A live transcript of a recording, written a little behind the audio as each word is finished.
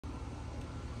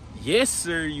Yes,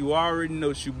 sir. You already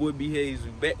know it's your boy B Hayes. We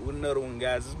back with another one,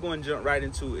 guys. Let's go and jump right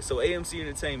into it. So AMC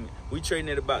Entertainment, we trading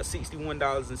at about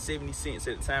 $61.70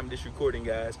 at the time of this recording,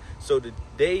 guys. So the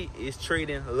day is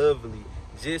trading lovely,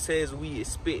 just as we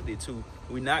expected to.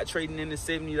 We're not trading in the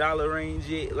 $70 range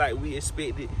yet like we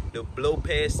expected to blow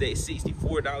past that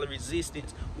 $64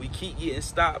 resistance. We keep getting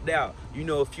stopped out. You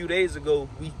know, a few days ago,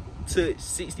 we touched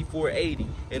 $64.80,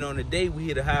 and on the day we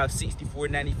hit a high of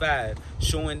 $64.95,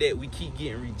 showing that we keep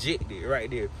getting rejected right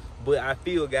there. But I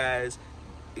feel, guys,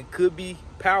 it could be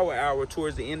power hour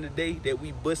towards the end of the day that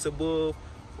we bust above,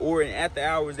 or in after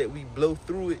hours that we blow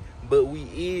through it. But we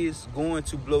is going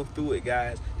to blow through it,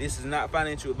 guys. This is not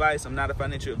financial advice. I'm not a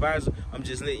financial advisor. I'm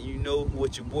just letting you know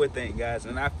what your boy think, guys.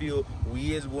 And I feel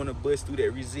we is going to bust through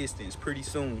that resistance pretty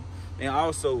soon. And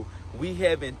also, we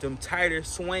having them tighter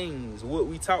swings, what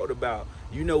we talked about.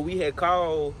 You know, we had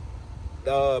called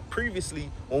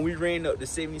previously when we ran up to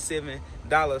 $77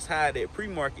 high that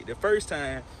pre-market. The first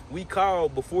time we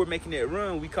called, before making that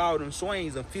run, we called them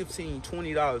swings of $15,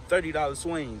 $20, $30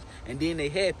 swings, and then they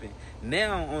happened.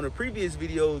 Now on the previous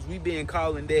videos, we've been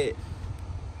calling that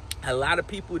a lot of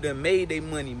people that made their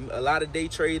money, a lot of day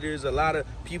traders, a lot of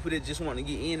people that just want to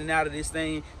get in and out of this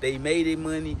thing, they made their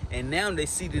money, and now they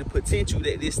see the potential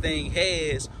that this thing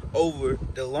has over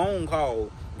the long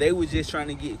haul. They were just trying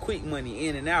to get quick money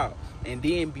in and out, and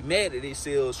then be mad at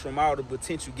themselves from all the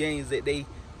potential gains that they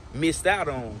missed out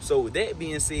on. So with that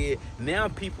being said, now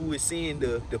people are seeing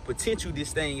the potential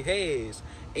this thing has,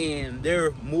 and they're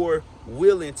more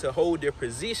willing to hold their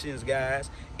positions,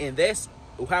 guys. And that's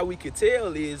how we could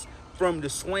tell is from the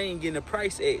swing in the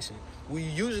price action. We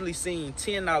usually seen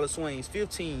 $10 swings,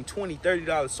 $15, $20,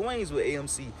 $30 swings with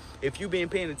AMC. If you've been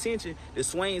paying attention, the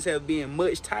swings have been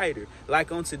much tighter.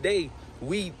 Like on today,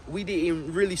 we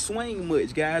didn't really swing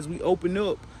much, guys. We opened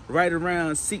up right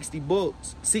around $60,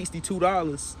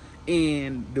 $62.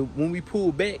 And when we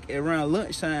pulled back around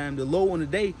lunchtime, the low on the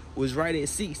day was right at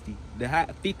 60. The high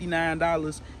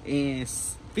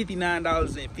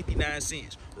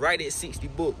 $59.59, right at 60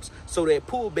 bucks. So that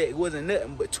pullback wasn't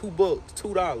nothing but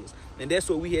 $2. And that's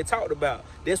what we had talked about.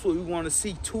 That's what we want to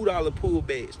see: $2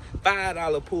 pullbacks,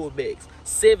 $5 pullbacks,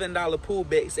 $7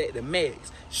 pullbacks at the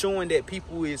max, showing that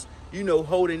people is, you know,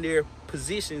 holding their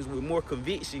positions with more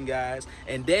conviction, guys.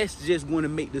 And that's just going to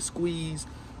make the squeeze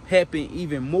happen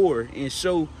even more and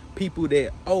show people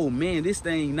that, oh man, this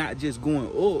thing not just going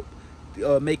up,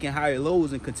 making higher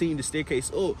lows and continue to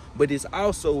staircase up, but it's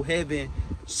also having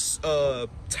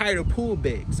tighter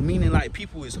pullbacks, meaning like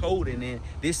people is holding, and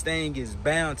this thing is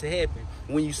bound to happen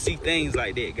when you see things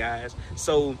like that, guys.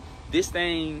 So this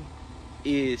thing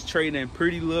is trading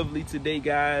pretty lovely today,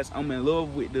 guys. I'm in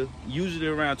love with usually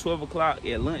around 12 o'clock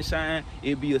at lunchtime,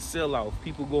 it'd be a sell-off.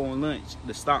 People go on lunch,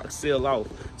 the stocks sell off.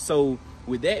 So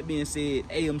with that being said,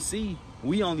 AMC,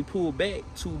 we only pulled back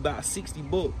to about 60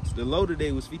 bucks. The low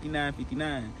today was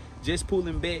 59.59. Just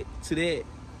pulling back to that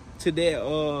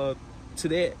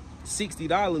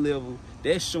 $60 level.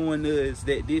 That's showing us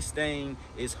that this thing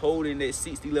is holding that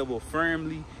 60 level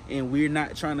firmly, and we're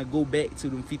not trying to go back to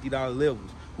them $50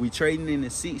 levels. We trading in the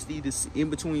 60 to in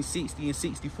between 60 and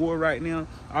 64 right now,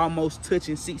 almost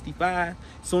touching 65.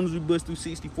 As soon as we bust through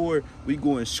 64, we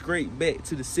going straight back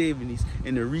to the 70s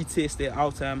and to retest that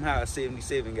all-time high of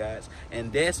 77, guys.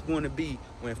 And that's going to be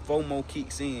when FOMO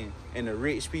kicks in, and the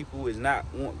rich people is not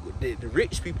the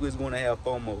rich people is going to have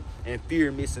FOMO and fear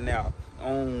of missing out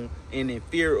on, and in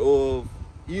fear of,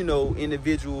 you know,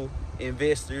 individual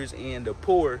investors and the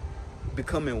poor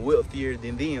becoming wealthier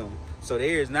than them. So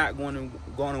there is not going to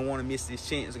want to miss this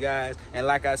chance, guys. And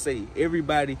like I say,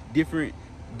 everybody different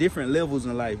levels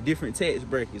in life, different tax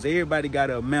brackets. Everybody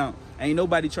got an amount. Ain't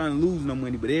nobody trying to lose no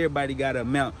money, but everybody got an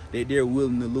amount that they're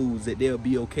willing to lose, that they'll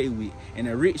be okay with. And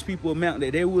the rich people amount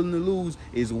that they're willing to lose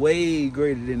is way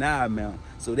greater than our amount.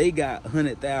 So they got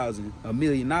 100,000, $1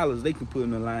 million they can put in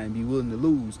the line and be willing to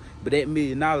lose. But that $1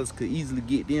 million could easily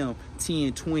get them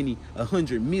 10, 20,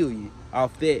 100 million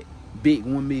off that big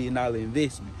 $1 million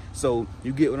investment. So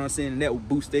you get what I'm saying, and that will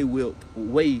boost their wealth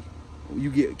way.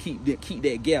 You keep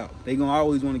that gap. They gonna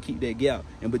always want to keep that gap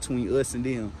in between us and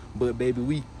them. But baby,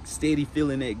 we steady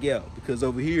filling that gap, because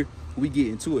over here we get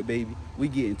into it, baby. We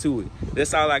get into it.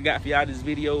 That's all I got for y'all this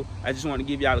video. I just want to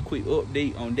give y'all a quick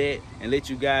update on that and let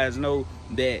you guys know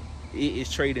that it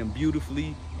is trading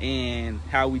beautifully, and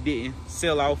how we didn't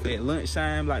sell off at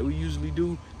lunchtime like we usually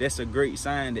do. That's a great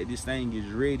sign that this thing is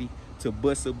ready to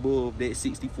bust above that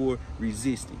 64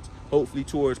 resistance. Hopefully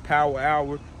towards power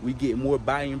hour, we get more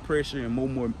buying pressure and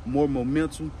more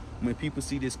momentum when people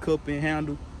see this cup and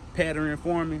handle pattern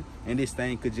forming, and this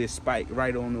thing could just spike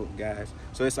right on up, guys.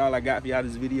 So that's all I got for y'all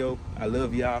this video. I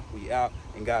love y'all. We out,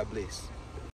 and God bless.